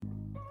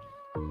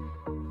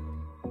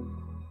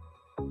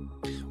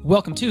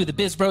Welcome to the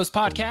Biz Bros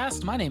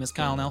podcast. My name is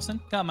Kyle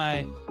Nelson. Got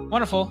my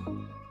wonderful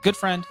good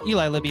friend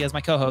Eli Libby as my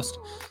co-host.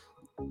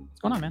 What's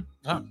going on, man?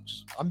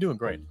 I'm doing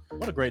great.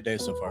 What a great day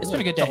so far. It's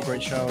been a good day. Couple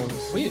great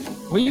shows.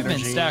 We've been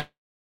stacked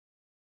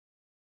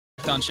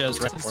on shows.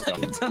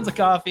 Tons of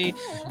coffee,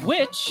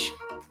 which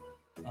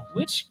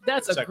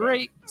that's a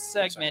great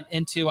segment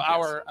into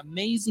our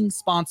amazing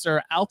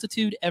sponsor,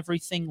 Altitude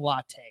Everything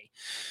Latte.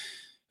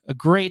 A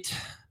great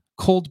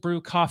cold brew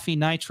coffee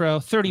nitro,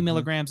 30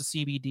 milligrams of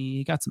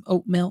CBD. Got some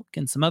oat milk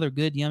and some other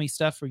good yummy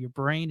stuff for your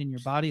brain and your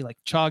body, like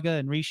chaga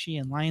and reishi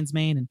and lion's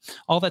mane and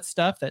all that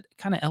stuff that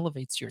kind of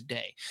elevates your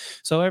day.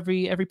 So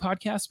every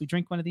podcast we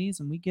drink one of these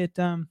and we get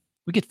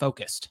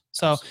focused.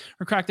 So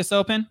we'll crack this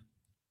open.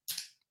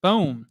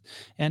 Boom.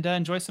 And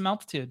enjoy some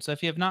Altitude. So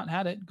if you have not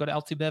had it, go to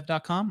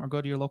altitudebev.com or go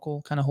to your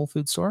local kind of Whole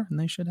Foods store and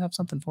they should have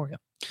something for you.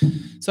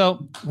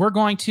 So we're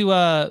going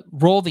to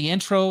roll the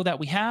intro that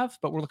we have,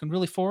 but we're looking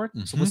really forward.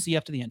 So we'll see you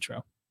after the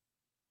intro.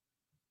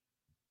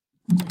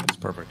 That's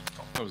perfect.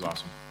 That was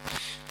awesome.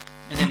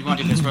 And then you want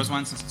to do Biz Bros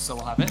one, so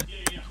we'll have it?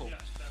 Yeah. Cool.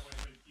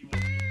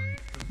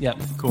 Yep.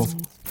 Cool.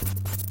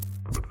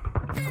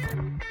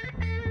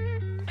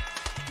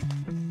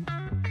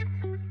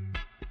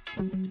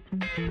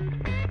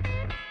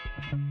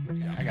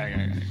 I got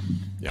it.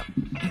 Yeah.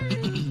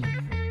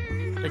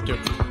 Take two.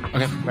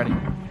 Okay, ready.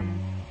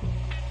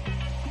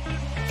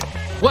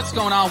 What's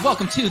going on?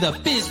 Welcome to the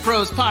Biz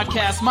Bros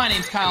podcast. My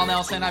name's Kyle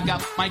Nelson. I've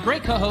got my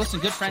great co-host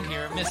and good friend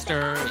here,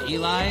 Mr.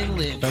 Eli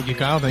Libby. Thank you,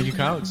 Kyle.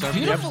 Excited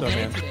Beautiful for the episode, day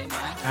man. today,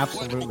 man.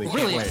 Absolutely.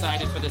 Really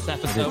excited for this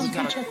episode. We've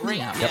got a great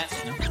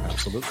guest.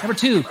 Absolutely. Number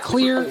two,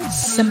 clear,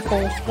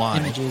 simple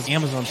images.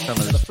 Amazon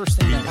Summit. The first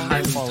thing that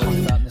I talk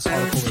about in this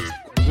article is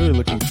Really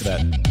looking for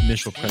that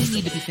initial you premise.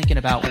 need to be thinking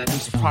about when it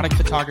comes to product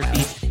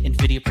photography and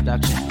video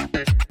production.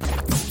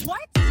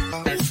 What?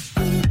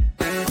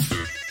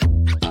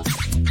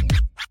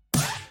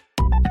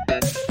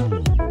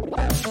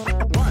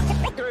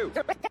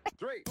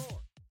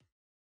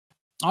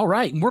 All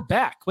right, and we're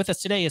back. With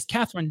us today is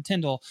Catherine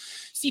Tyndall,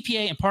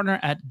 CPA and partner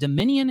at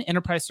Dominion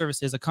Enterprise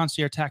Services, a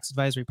concierge tax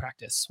advisory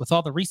practice. With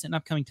all the recent and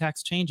upcoming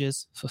tax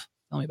changes,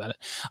 tell me about it.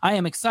 I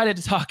am excited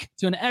to talk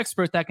to an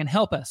expert that can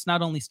help us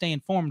not only stay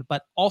informed,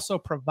 but also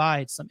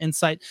provide some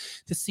insight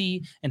to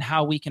see and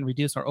how we can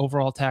reduce our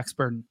overall tax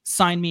burden.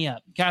 Sign me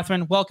up.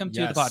 Catherine, welcome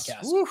to the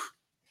podcast. Woo.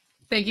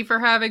 Thank you for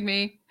having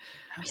me.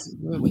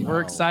 Absolutely. We're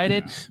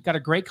excited. Got a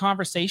great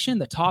conversation.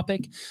 The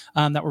topic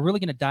that we're really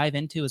going to dive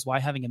into is why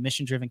having a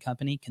mission-driven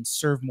company can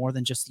serve more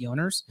than just the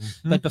owners.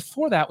 But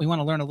before that, we want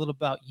to learn a little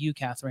about you,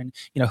 Catherine.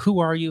 You know, who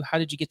are you? How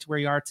did you get to where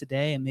you are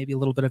today? And maybe a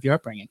little bit of your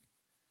upbringing.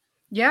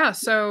 Yeah.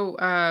 So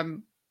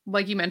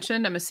like you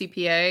mentioned, I'm a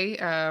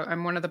CPA.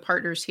 I'm one of the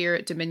partners here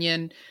at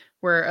Dominion.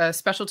 We're a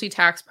specialty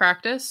tax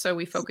practice. So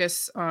we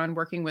focus on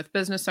working with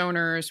business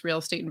owners, real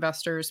estate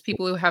investors,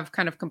 people who have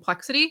kind of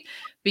complexity,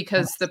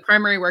 because the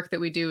primary work that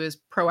we do is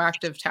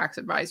proactive tax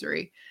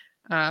advisory.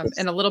 And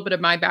a little bit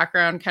of my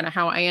background, kind of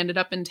how I ended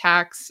up in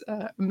tax.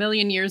 A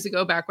million years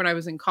ago, back when I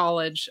was in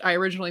college, I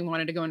originally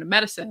wanted to go into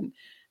medicine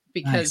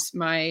because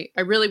I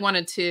really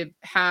wanted to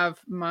have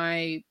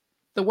the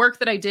work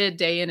that I did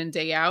day in and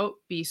day out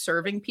be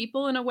serving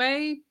people in a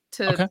way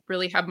to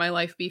really have my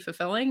life be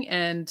fulfilling.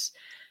 And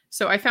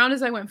so I found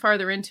as I went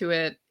farther into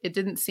it, it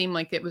didn't seem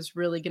like it was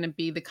really going to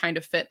be the kind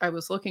of fit I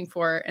was looking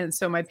for. And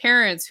so my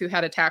parents, who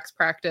had a tax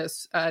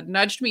practice,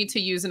 nudged me to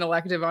use an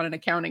elective on an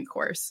accounting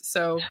course.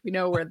 So we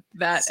know where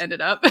that ended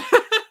up.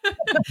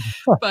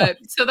 But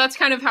so that's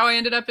kind of how I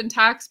ended up in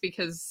tax,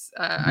 because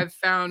I've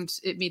found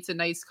it meets a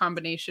nice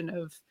combination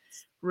of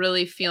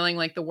really feeling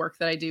like the work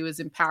that I do is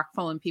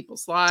impactful in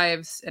people's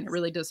lives, and it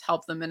really does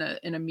help them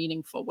in a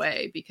meaningful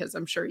way, because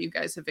I'm sure you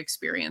guys have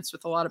experienced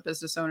with a lot of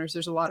business owners,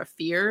 there's a lot of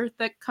fear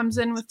that comes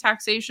in with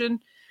taxation,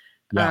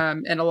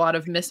 and a lot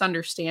of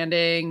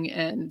misunderstanding,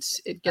 and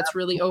it gets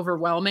really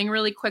overwhelming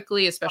really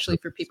quickly, especially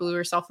for people who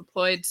are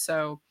self-employed.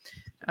 So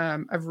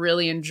I've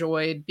really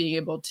enjoyed being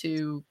able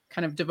to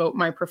kind of devote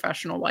my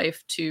professional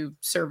life to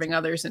serving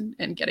others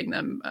and getting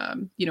them,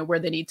 where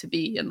they need to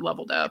be and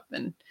leveled up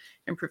and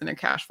improving their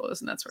cash flows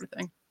and that sort of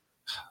thing.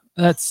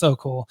 That's so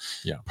cool.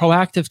 Yeah.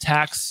 Proactive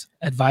tax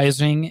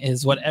advising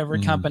is what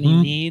every company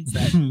needs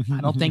that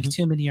I don't think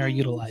too many are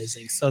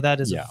utilizing. So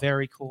that is a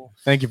very cool.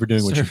 Thank you for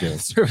doing what you do.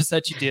 Service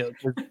that you do.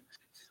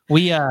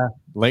 We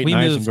late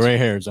nights and gray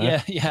hairs. Huh?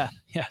 Yeah.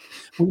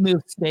 We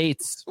moved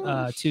states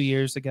 2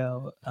 years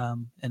ago,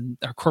 and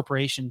our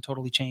corporation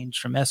totally changed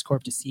from S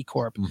Corp to C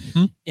Corp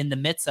in the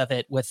midst of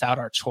it without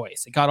our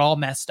choice. It got all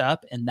messed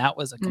up, and that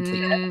was a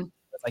complete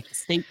like the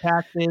state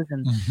taxes,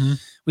 and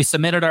we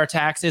submitted our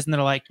taxes, and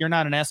they're like, "You're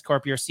not an S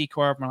Corp, you're a C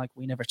Corp." And we're like,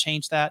 "We never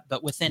changed that,"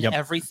 but within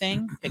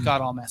everything, it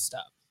got all messed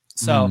up.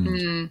 So.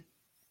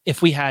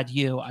 If we had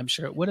you, I'm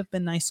sure it would have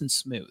been nice and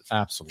smooth.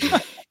 Absolutely.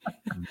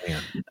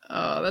 Man.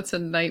 Oh, that's a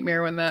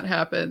nightmare when that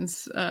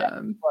happens.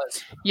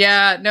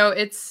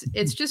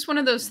 It's just one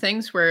of those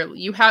things where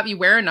you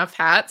wear enough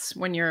hats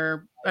when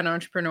you're an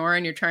entrepreneur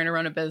and you're trying to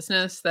run a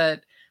business,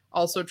 that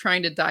also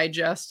trying to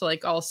digest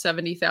like all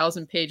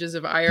 70,000 pages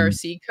of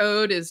IRC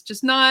code is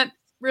just not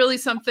really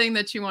something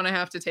that you want to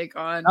have to take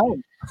on. Oh,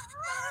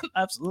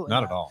 absolutely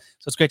not at all.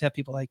 So it's great to have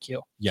people like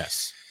you.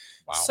 Yes.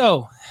 Wow.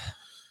 So,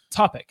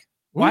 topic.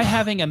 Why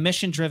having a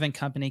mission-driven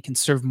company can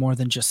serve more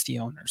than just the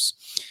owners.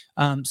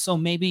 So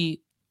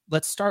maybe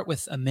let's start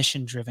with a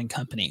mission-driven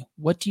company.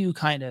 What do you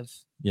kind of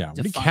what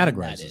do you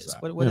categorize as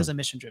that? What is a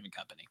mission-driven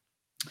company?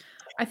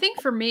 I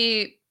think for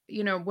me,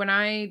 when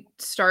I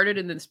started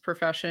in this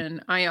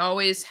profession, I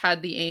always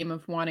had the aim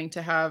of wanting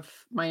to have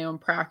my own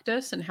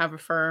practice and have a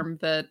firm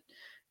that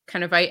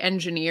kind of I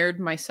engineered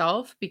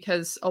myself,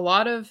 because a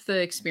lot of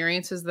the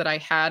experiences that I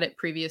had at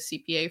previous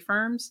CPA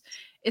firms,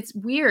 it's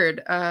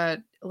weird.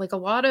 Like a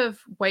lot of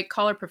white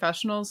collar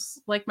professionals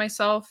like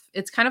myself,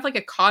 it's kind of like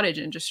a cottage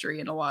industry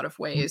in a lot of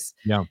ways.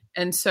 Yeah.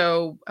 And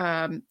so,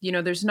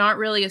 there's not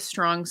really a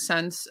strong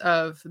sense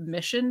of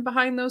mission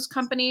behind those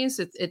companies.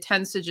 It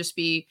tends to just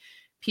be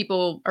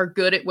people are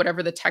good at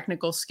whatever the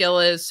technical skill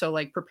is. So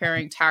like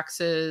preparing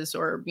taxes,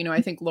 or,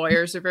 I think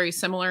lawyers are very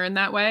similar in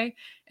that way.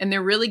 And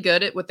they're really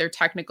good at what their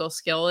technical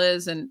skill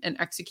is and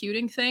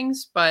executing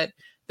things. But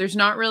there's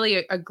not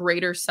really a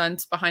greater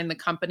sense behind the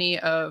company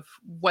of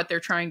what they're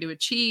trying to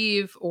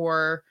achieve,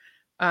 or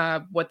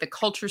what the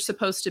culture's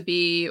supposed to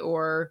be,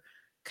 or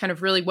kind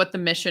of really what the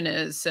mission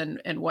is,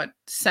 and what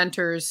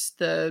centers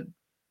the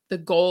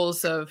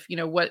goals of,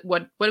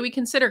 what do we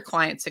consider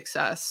client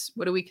success?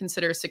 What do we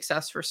consider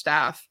success for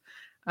staff?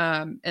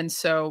 And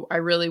so I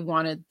really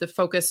wanted the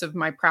focus of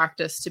my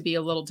practice to be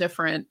a little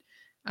different,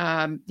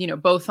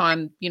 both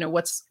on,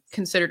 what's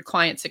considered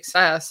client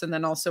success, and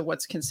then also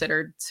what's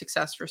considered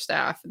success for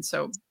staff. And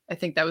so I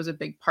think that was a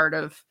big part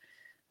of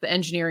the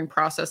engineering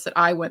process that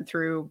I went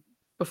through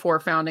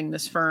before founding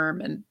this firm,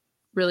 and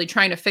really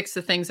trying to fix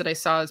the things that I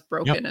saw as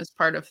broken as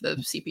part of the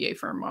CPA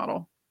firm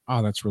model.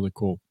 Oh, that's really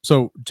cool.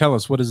 So tell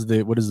us, what is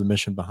the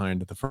mission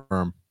behind the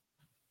firm?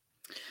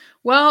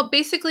 Well,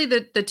 basically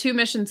the two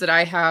missions that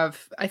I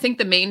have, I think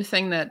the main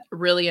thing that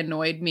really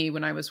annoyed me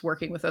when I was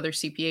working with other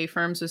CPA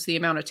firms was the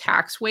amount of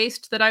tax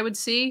waste that I would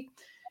see.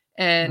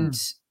 And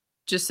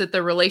just that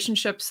the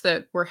relationships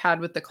that were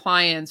had with the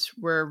clients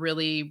were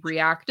really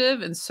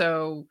reactive. And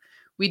so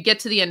we'd get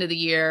to the end of the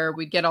year,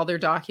 we'd get all their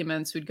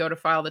documents, we'd go to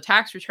file the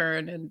tax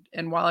return.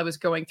 And while I was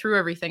going through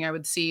everything, I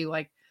would see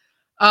like,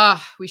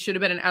 we should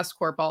have been an S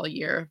Corp all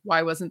year.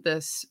 Why wasn't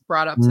this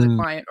brought up to the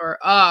client? Or,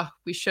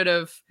 we should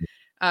have,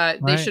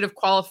 they should have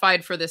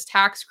qualified for this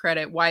tax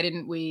credit. Why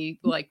didn't we,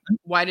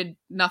 why did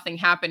nothing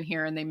happen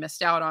here and they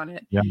missed out on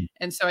it? Yeah.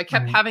 And so I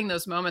kept having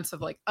those moments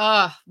of like,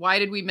 why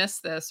did we miss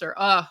this? Or,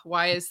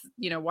 why is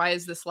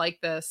this like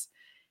this?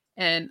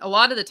 And a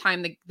lot of the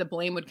time the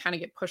blame would kind of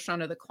get pushed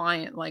onto the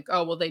client. Like,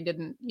 oh, well, they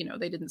didn't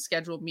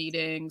schedule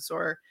meetings,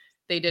 or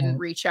they didn't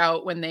reach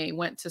out when they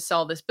went to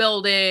sell this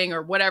building,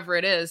 or whatever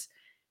it is.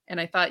 And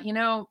I thought,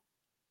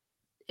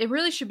 it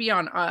really should be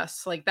on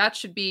us. Like that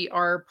should be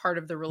our part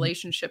of the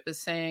relationship,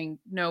 is saying,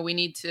 no, we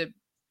need to,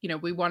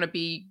 we want to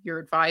be your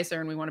advisor,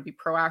 and we want to be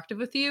proactive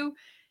with you,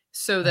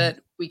 so that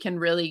we can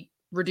really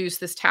reduce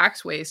this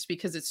tax waste,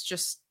 because it's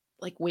just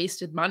like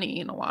wasted money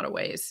in a lot of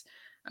ways.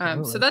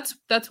 So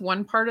that's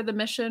one part of the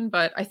mission.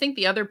 But I think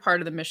the other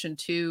part of the mission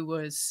too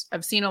was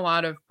I've seen a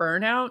lot of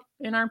burnout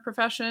in our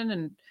profession.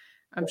 And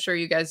I'm sure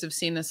you guys have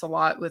seen this a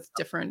lot with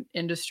different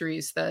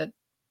industries, that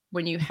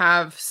when you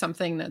have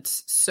something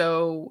that's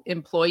so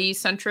employee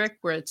centric,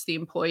 where it's the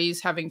employees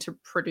having to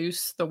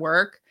produce the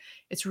work,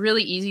 it's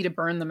really easy to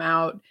burn them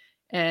out.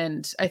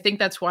 And I think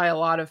that's why a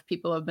lot of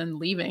people have been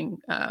leaving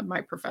my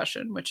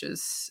profession, which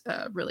is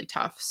really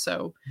tough.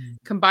 So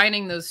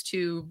combining those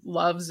two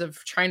loves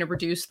of trying to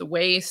reduce the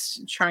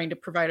waste, trying to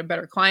provide a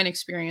better client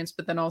experience,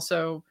 but then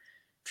also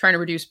trying to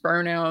reduce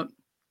burnout,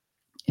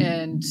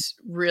 and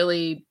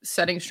really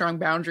setting strong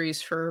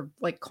boundaries for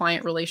like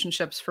client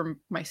relationships from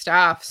my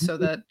staff, so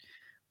that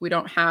we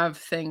don't have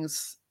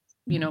things,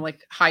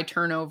 like high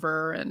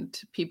turnover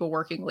and people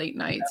working late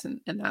nights and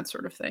that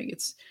sort of thing.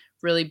 It's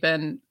really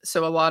been,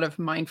 so a lot of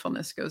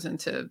mindfulness goes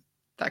into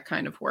that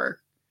kind of work.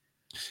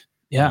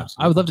 Yeah.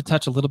 I would love to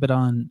touch a little bit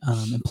on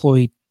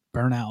employee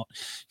burnout,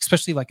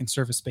 especially like in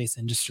service-based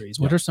industries.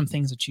 What are some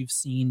things that you've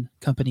seen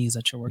companies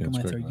that you're working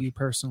with, or you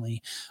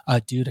personally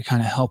do to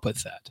kind of help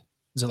with that?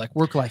 Is it like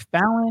work-life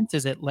balance?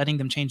 Is it letting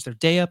them change their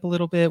day up a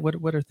little bit?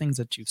 What are things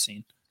that you've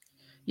seen?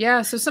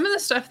 Yeah. So some of the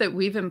stuff that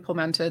we've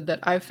implemented that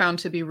I've found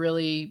to be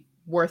really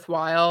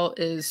worthwhile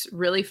is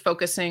really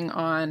focusing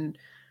on,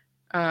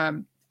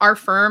 our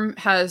firm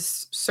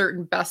has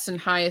certain best and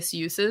highest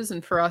uses.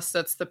 And for us,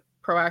 that's the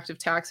proactive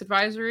tax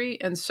advisory.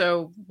 And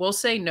so we'll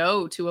say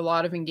no to a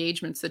lot of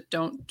engagements that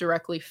don't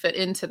directly fit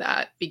into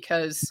that,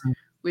 because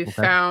we've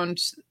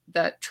found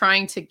that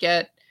trying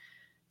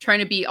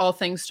to be all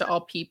things to all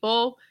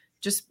people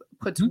just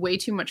puts way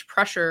too much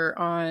pressure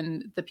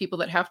on the people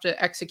that have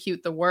to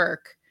execute the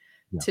work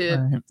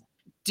to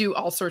do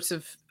all sorts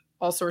of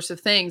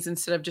things,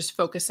 instead of just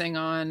focusing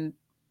on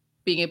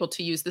being able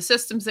to use the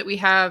systems that we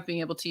have, being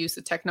able to use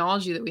the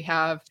technology that we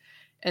have.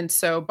 And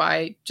so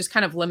by just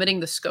kind of limiting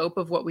the scope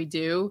of what we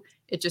do,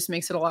 it just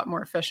makes it a lot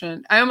more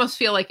efficient. I almost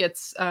feel like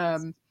it's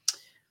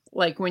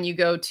like when you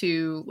go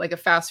to like a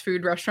fast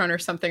food restaurant or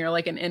something, or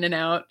like an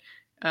In-N-Out.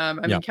 I'm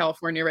in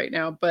California right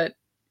now, but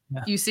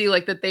you see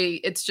like that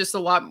it's just a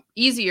lot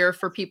easier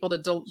for people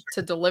to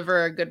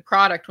deliver a good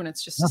product when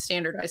it's just a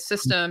standardized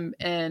system.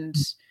 And,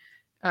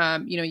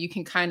 you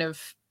can kind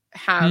of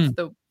have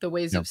the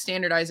ways of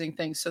standardizing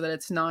things so that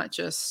it's not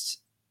just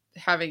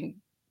having,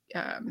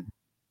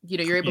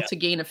 you're able to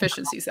gain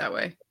efficiencies that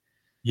way.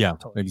 Yeah,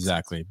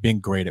 exactly. Being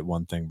great at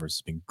one thing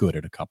versus being good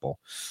at a couple.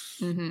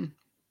 Mm-hmm.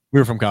 We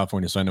were from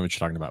California, so I know what you're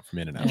talking about from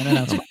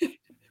In-N-Out.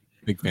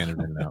 Big fan of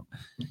In-N-Out.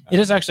 It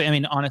is actually, I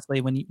mean,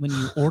 honestly, when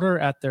you order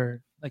at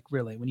their, like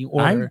really, when you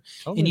order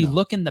and you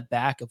look in the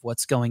back of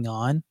what's going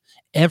on,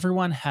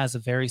 everyone has a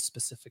very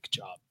specific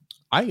job.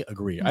 I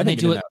agree. And they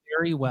do it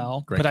very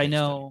well. But I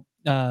know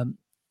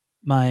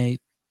my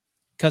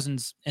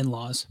cousins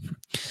in-laws,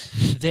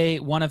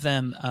 one of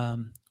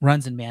them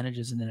runs and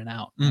manages an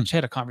In-N-Out. She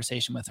had a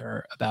conversation with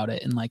her about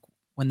it, and like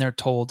when they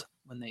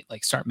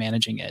like start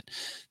managing it,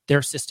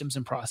 their systems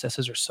and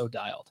processes are so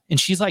dialed. And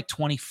she's like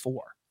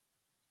 24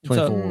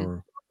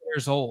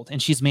 years old,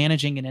 and she's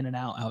managing an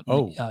In-N-Out out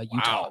in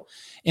Utah. Wow.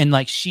 And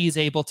like she's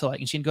able to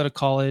and she didn't go to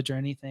college or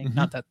anything.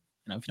 Not that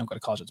if you don't go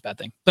to college, it's a bad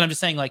thing. But I'm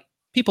just saying, like,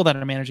 people that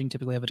are managing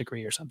typically have a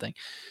degree or something,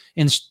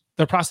 and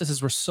their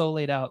processes were so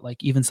laid out.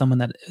 Like even someone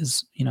that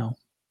is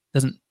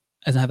doesn't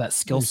have that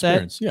skill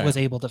set was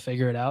able to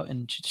figure it out,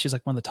 and she's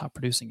like one of the top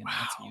producing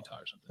In-N-Outs in Utah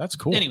or something. That's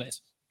cool.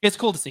 Anyways, it's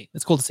cool to see.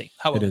 It's cool to see.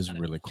 It is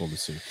really cool to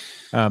see.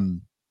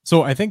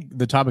 So I think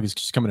the topic is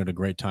just coming at a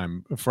great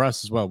time for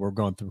us as well. We're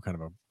going through kind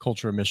of a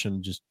culture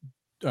mission, just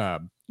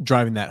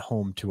driving that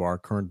home to our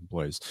current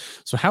employees.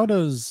 So how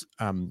does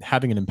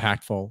having an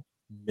impactful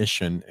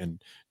mission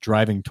and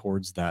driving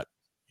towards that,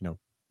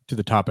 to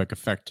the topic,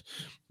 affect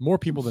more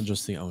people than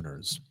just the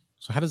owners?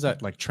 So how does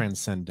that like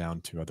transcend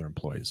down to other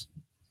employees?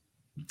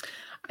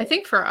 I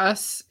think for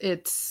us,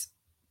 it's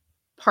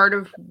part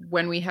of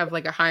when we have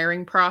like a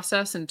hiring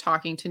process and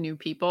talking to new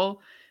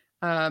people.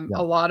 A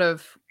lot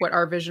of what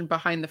our vision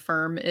behind the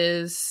firm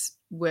is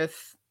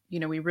with,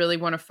 we really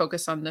want to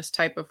focus on this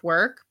type of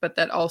work, but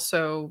that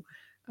also,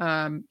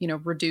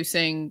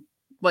 reducing,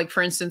 like,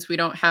 for instance, we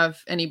don't have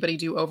anybody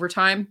do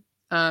overtime,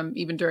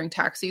 even during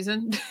tax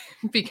season,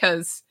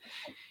 because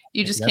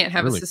you just can't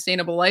have a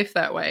sustainable life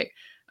that way.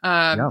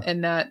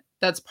 And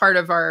that's part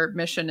of our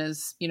mission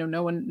is,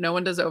 no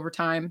one does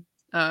overtime.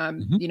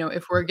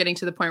 If we're getting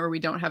to the point where we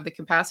don't have the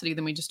capacity,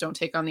 then we just don't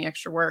take on the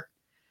extra work.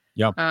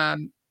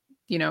 And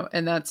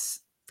that's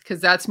because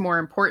that's more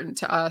important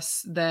to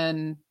us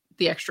than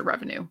the extra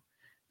revenue.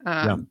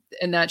 And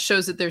that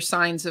shows that there's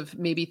signs of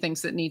maybe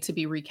things that need to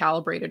be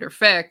recalibrated or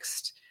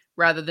fixed,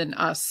 rather than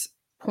us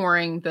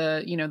pouring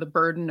the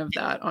burden of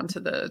that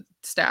onto the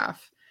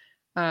staff.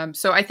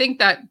 So I think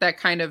that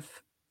kind of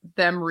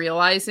them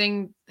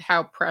realizing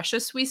how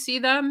precious we see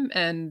them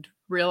and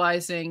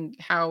realizing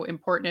how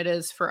important it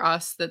is for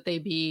us that they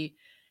be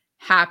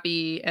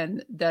happy,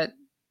 and that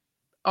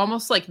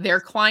almost like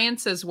their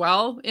clients as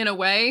well, in a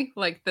way,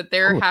 like that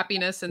their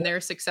happiness and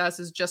their success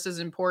is just as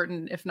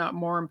important, if not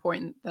more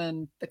important,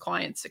 than the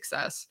client's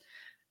success.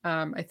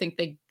 I think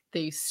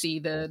they see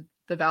the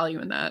value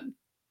in that.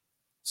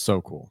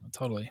 So cool.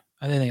 Totally.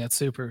 I think that's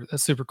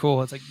super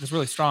cool. It's like, it's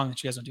really strong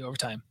that you guys don't do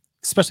overtime,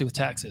 especially with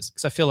taxes.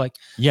 Cause I feel like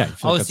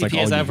all the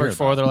CPAs I've worked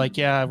for, they're like,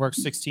 I worked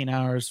 16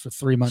 hours for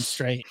 3 months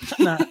straight.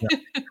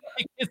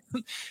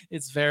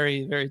 It's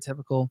very, very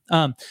typical.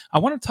 I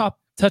want to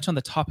touch on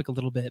the topic a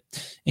little bit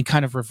and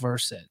kind of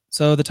reverse it.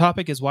 So the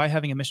topic is why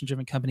having a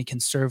mission-driven company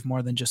can serve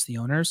more than just the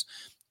owners.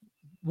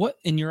 What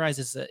in your eyes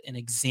is an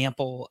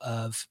example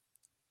of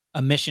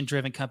a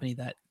mission-driven company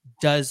that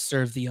does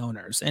serve the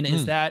owners? And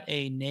is that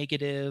a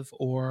negative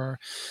or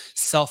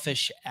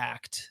selfish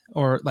act,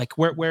 or like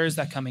where is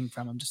that coming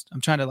from?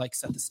 I'm trying to like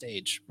set the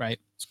stage, right?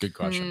 It's a good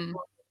question.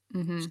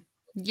 Mm-hmm.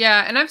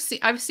 Yeah, and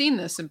I've seen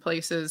this in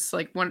places,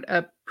 like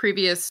a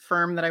previous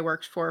firm that I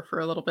worked for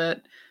a little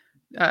bit,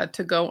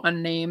 to go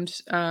unnamed.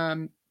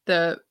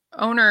 The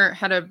owner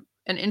had an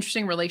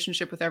interesting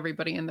relationship with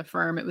everybody in the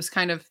firm. It was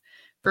kind of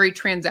very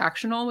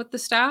transactional with the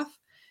staff,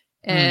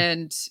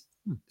 and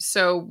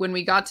so when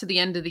we got to the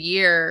end of the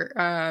year,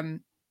 and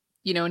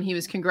he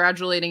was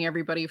congratulating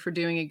everybody for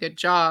doing a good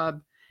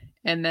job.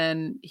 And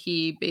then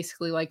he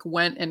basically like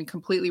went and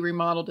completely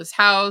remodeled his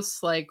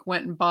house, like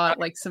went and bought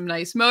like some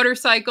nice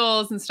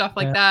motorcycles and stuff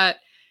like that.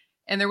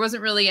 And there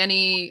wasn't really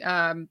any,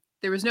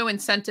 there was no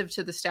incentive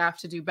to the staff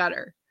to do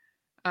better.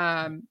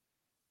 And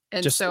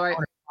just so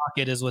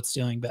pocket is what's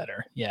doing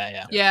better.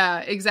 Yeah,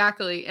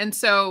 exactly. And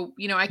so,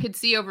 I could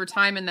see over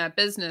time in that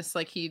business,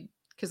 like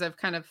because I've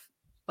kind of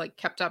like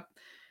kept up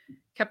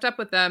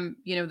with them,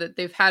 that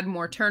they've had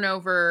more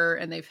turnover,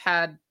 and they've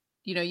had,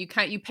 you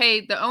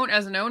pay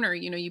as an owner,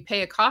 you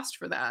pay a cost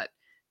for that,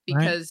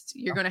 because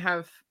you're going to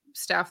have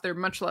staff that are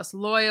much less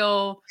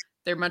loyal.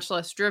 They're much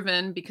less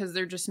driven because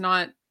they're just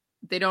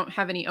they don't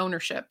have any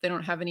ownership. They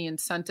don't have any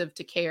incentive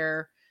to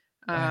care.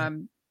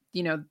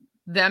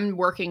 Them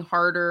working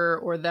harder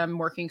or them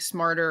working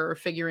smarter or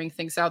figuring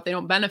things out, they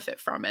don't benefit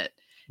from it.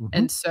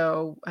 And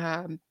so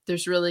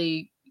there's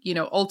really,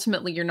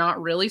 ultimately you're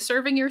not really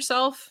serving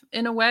yourself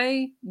in a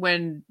way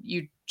when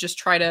you just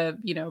try to,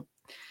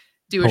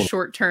 do a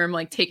short term,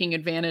 like taking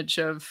advantage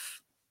of,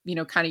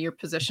 kind of your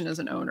position as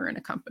an owner in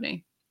a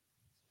company.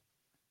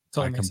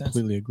 Totally I makes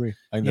completely sense. agree.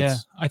 Yeah,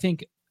 I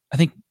think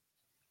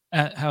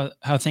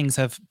how things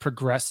have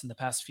progressed in the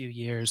past few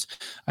years,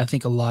 I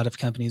think a lot of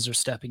companies are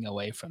stepping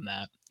away from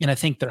that, and I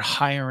think their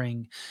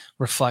hiring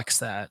reflects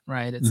that.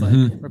 Right? It's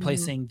like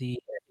replacing the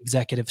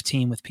executive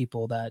team with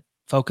people that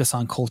focus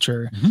on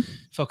culture,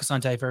 focus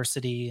on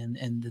diversity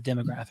and the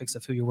demographics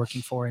of who you're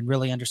working for, and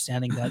really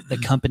understanding that the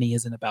company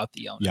isn't about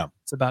the owner. Yeah.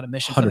 It's about a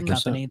mission for the 100%.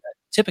 company that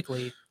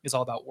typically is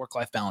all about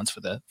work-life balance for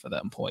the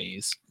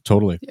employees.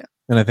 Totally. Yeah.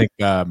 And I think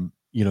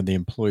the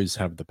employees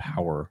have the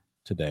power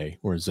today,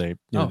 whereas they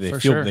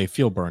they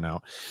feel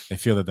burnout. They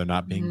feel that they're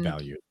not being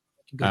valued.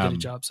 You can go get a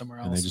job somewhere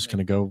else. And they're just going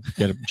to go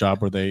get a job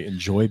where they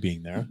enjoy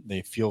being there.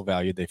 They feel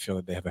valued. They feel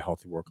that they have a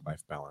healthy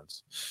work-life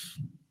balance.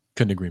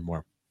 Couldn't agree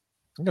more.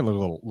 I got a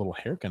little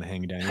hair kind of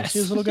hanging down. You see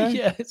this little guy?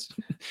 Yeah. Is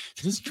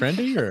this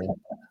trendy or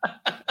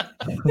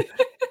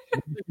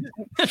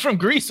from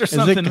Greece or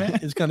something, man?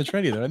 It's kind of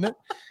trendy though, isn't it?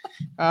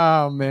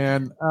 Oh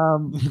man.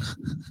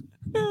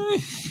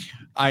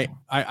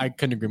 I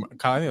couldn't agree more.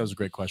 Kyle, I think that was a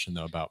great question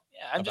though about.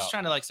 Yeah, I'm just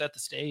trying to like set the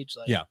stage.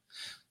 Like, yeah.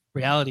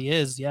 Reality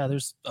is,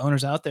 there's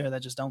owners out there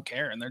that just don't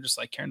care, and they're just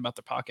like caring about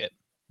their pocket.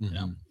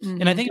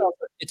 Mm-hmm. And I think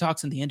it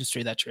talks in the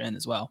industry that you're in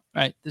as well,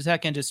 right? The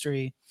tech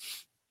industry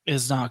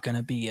is not going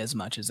to be as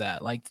much as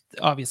that. Like,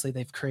 obviously,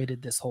 they've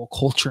created this whole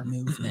culture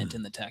movement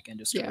in the tech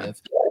industry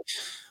of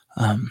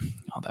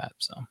all that.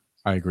 So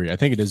I agree. I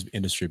think it is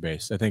industry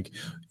based. I think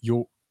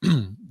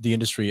the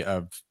industry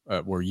of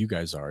where you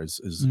guys are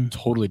is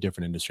totally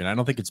different industry, and I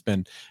don't think it's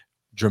been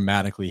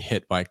dramatically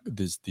hit by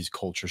these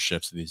culture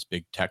shifts that these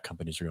big tech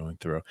companies are going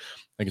through. I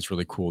think it's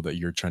really cool that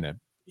you're trying to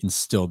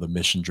instill the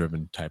mission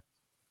driven type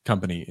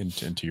company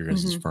into your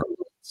guys' firm.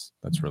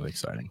 That's really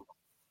exciting.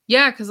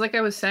 Yeah, because like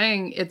I was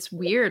saying, it's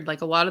weird.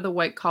 Like a lot of the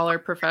white collar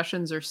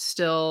professions are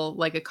still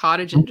like a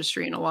cottage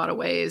industry in a lot of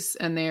ways.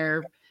 And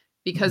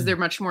because they're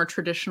much more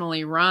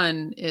traditionally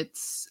run,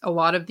 it's a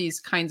lot of these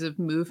kinds of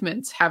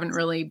movements haven't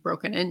really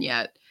broken in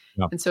yet.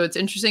 Yeah. And so it's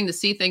interesting to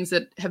see things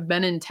that have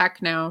been in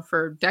tech now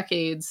for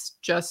decades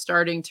just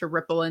starting to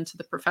ripple into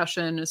the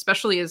profession,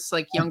 especially as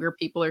like younger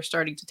people are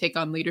starting to take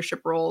on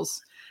leadership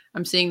roles.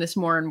 I'm seeing this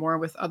more and more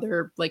with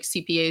other like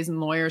CPAs and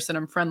lawyers that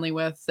I'm friendly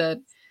with, that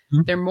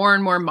they're more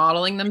and more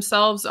modeling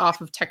themselves off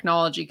of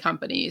technology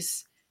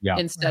companies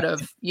instead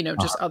of,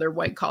 just other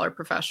white collar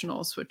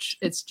professionals, which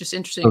it's just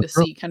interesting to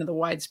see kind of the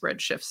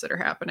widespread shifts that are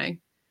happening.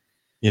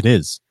 It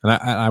is. And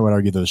I would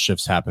argue those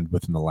shifts happened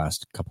within the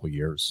last couple of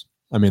years.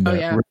 I mean,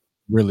 they're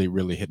really,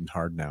 really hitting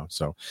hard now.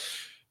 So,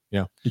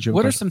 yeah.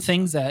 What are some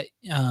things that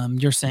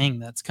you're saying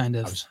that's kind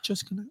of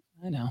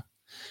I know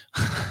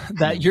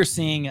that you're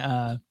seeing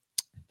that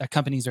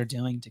companies are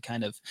doing to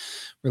kind of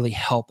really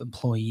help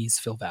employees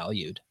feel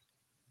valued?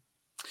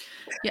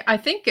 Yeah, I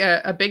think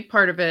a big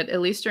part of it,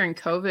 at least during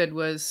COVID,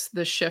 was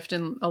the shift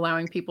in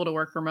allowing people to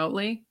work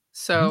remotely.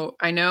 So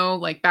I know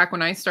like back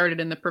when I started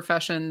in the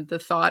profession, the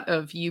thought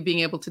of you being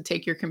able to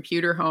take your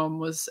computer home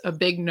was a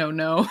big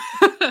no-no.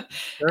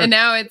 Sure. And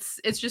now it's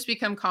just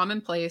become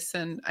commonplace.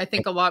 And I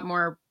think a lot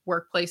more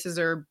workplaces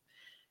are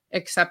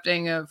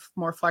accepting of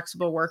more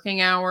flexible working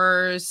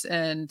hours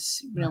and,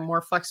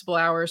 more flexible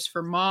hours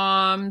for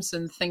moms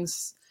and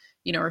things,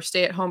 or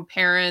stay-at-home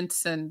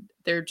parents. And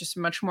they're just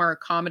much more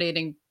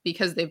accommodating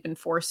because they've been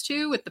forced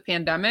to with the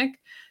pandemic.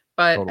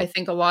 But totally. I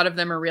think a lot of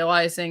them are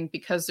realizing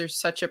because there's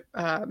such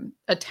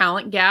a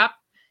talent gap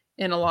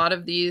in a lot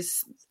of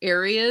these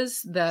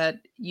areas that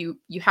you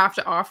have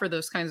to offer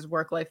those kinds of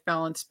work-life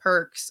balance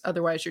perks.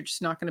 Otherwise, you're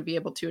just not going to be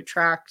able to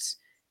attract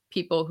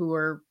people who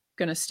are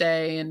going to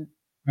stay and,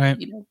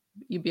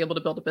 you'd be able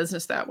to build a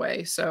business that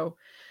way. So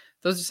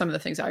those are some of the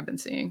things I've been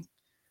seeing.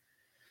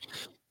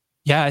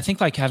 Yeah, I think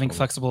like having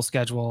flexible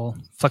schedule,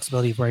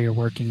 flexibility of where you're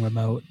working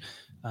remote,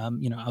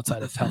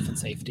 outside of health and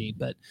safety,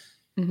 but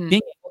being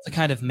able to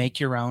kind of make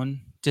your own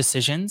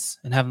decisions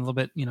and having a little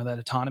bit, that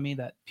autonomy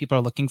that people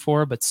are looking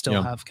for, but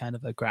still have kind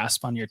of a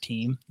grasp on your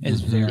team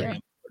is very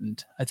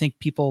important. I think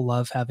people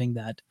love having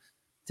that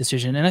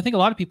decision. And I think a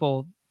lot of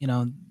people,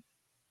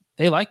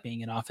 they like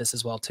being in office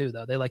as well too,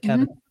 though. They like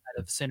having kind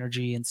of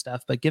synergy and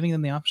stuff, but giving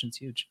them the option is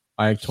huge.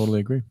 I totally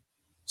agree.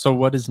 So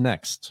what is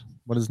next?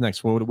 What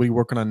are we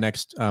working on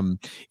next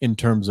in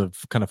terms of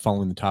kind of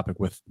following the topic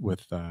with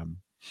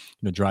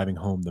driving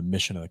home the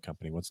mission of the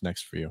company? What's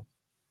next for you?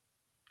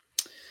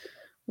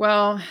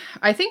 Well,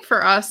 I think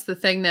for us, the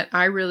thing that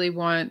I really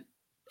want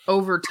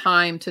over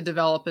time to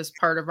develop as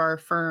part of our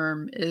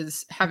firm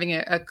is having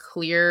a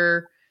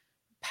clear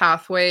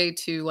pathway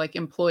to like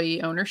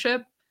employee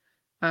ownership.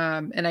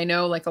 And I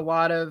know like a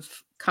lot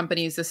of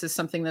companies, this is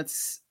something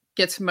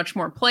gets much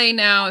more play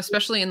now,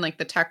 especially in like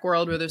the tech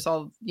world where there's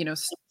all,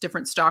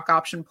 different stock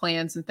option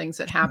plans and things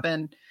that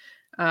happen.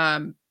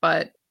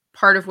 But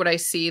part of what I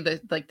see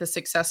the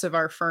success of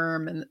our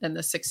firm and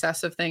the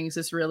success of things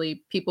is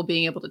really people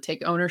being able to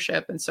take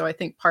ownership. And so I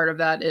think part of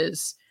that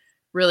is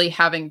really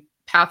having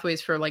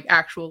pathways for like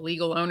actual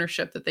legal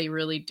ownership, that they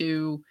really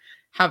do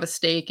have a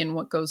stake in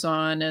what goes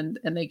on, and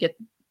they get,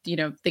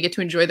 they get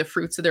to enjoy the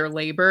fruits of their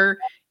labor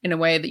in a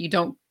way that you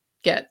don't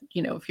get,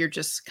 if you're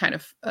just kind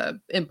of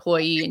an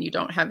employee and you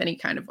don't have any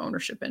kind of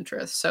ownership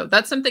interest. So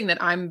that's something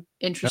that I'm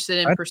interested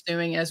in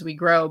pursuing as we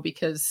grow,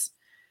 because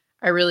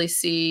I really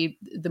see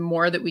the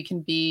more that we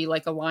can be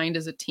like aligned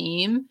as a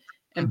team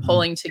and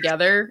pulling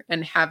together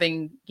and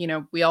having,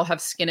 we all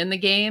have skin in the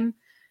game.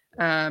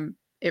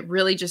 It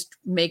really just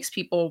makes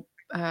people,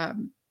 I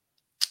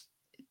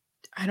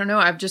don't know.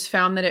 I've just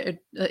found that it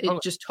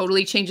just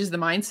totally changes the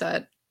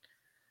mindset.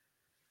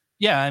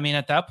 Yeah. I mean,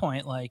 at that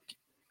point, like,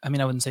 I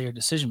wouldn't say you're a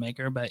decision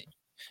maker, but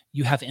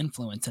you have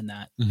influence in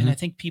that. And I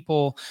think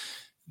people,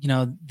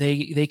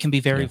 they can be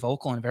very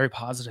vocal in a very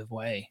positive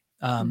way.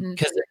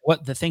 Because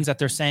what the things that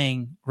they're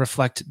saying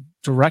reflect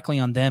directly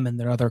on them and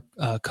their other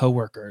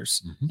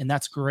coworkers. And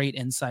that's great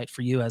insight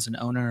for you as an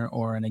owner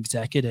or an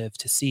executive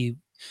to see,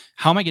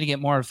 how am I going to get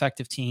more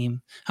effective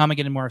team? How am I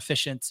getting more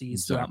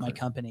efficiencies throughout my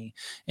company?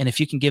 And if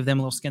you can give them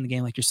a little skin in the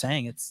game, like you're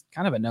saying, it's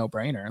kind of a no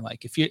brainer.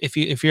 Like if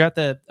you're at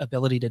the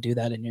ability to do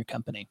that in your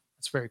company,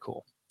 it's very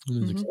cool. I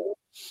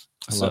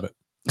love it.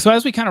 So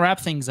as we kind of wrap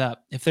things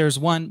up, if there's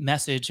one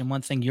message and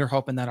one thing you're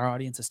hoping that our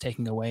audience is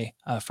taking away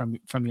from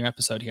your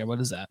episode here, what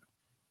is that?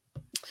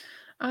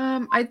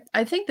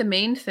 I think the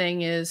main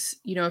thing is,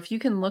 if you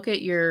can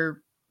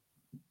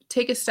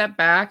take a step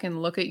back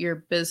and look at your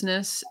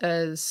business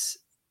as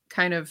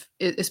kind of,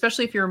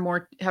 especially if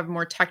you're have a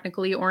more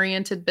technically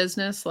oriented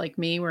business like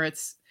me, where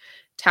it's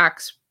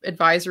tax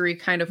advisory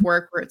kind of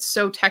work, where it's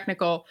so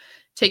technical,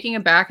 taking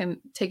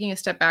a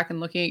step back and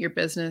looking at your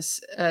business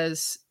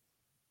as,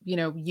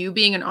 you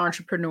being an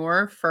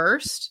entrepreneur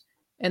first,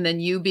 and then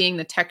you being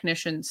the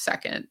technician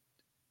second.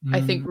 I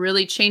think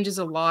really changes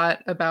a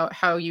lot about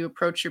how you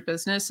approach your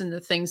business and the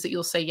things that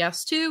you'll say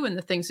yes to, and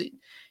the things that,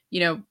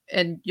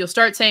 and you'll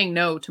start saying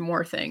no to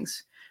more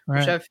things,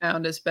 which I've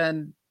found has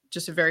been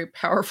just a very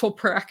powerful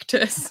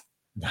practice.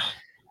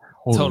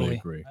 Totally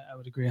agree. I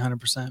would agree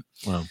 100%.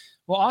 Wow.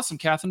 Well, awesome,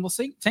 Catherine. Well,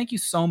 thank you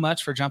so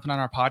much for jumping on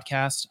our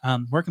podcast.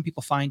 Where can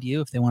people find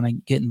you if they want to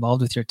get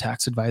involved with your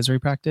tax advisory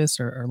practice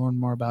or learn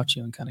more about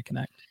you and kind of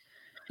connect?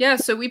 Yeah,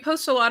 so we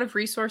post a lot of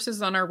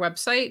resources on our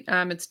website.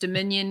 It's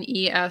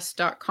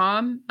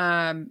dominiones.com.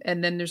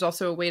 And then there's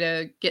also a way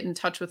to get in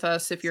touch with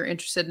us if you're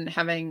interested in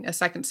having a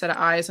second set of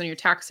eyes on your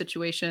tax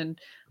situation.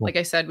 Cool. Like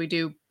I said, we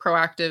do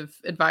proactive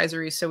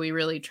advisory. So we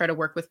really try to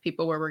work with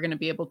people where we're going to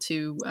be able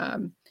to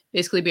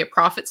basically be a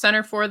profit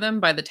center for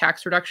them by the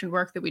tax reduction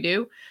work that we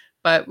do.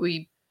 But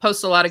we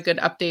post a lot of good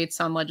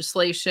updates on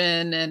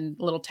legislation and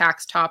little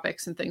tax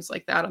topics and things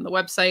like that on the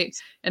website.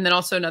 And then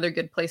also another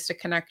good place to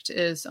connect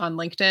is on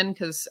LinkedIn,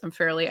 because I'm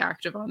fairly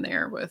active on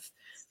there with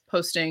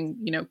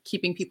posting,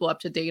 keeping people up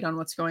to date on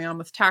what's going on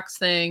with tax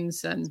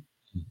things and,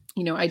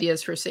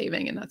 ideas for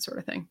saving and that sort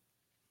of thing.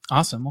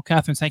 Awesome. Well,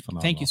 Catherine,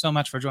 thank you so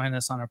much for joining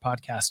us on our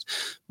podcast.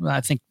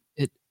 I think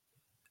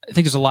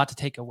there's a lot to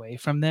take away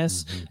from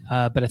this,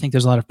 but I think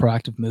there's a lot of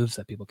proactive moves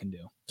that people can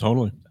do.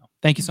 Totally. So,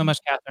 thank you so much,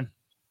 Catherine.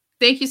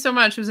 Thank you so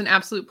much. It was an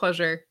absolute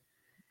pleasure.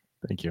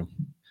 Thank you.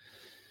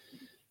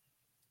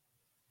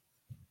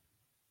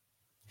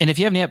 And if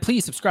you haven't yet,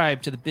 please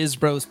subscribe to the Biz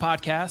Bros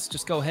podcast.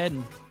 Just go ahead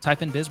and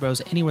type in Biz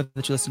Bros anywhere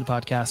that you listen to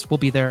podcasts. We'll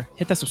be there.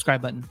 Hit that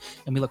subscribe button.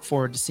 And we look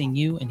forward to seeing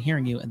you and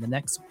hearing you in the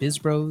next Biz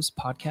Bros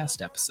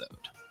podcast episode.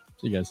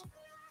 See you guys.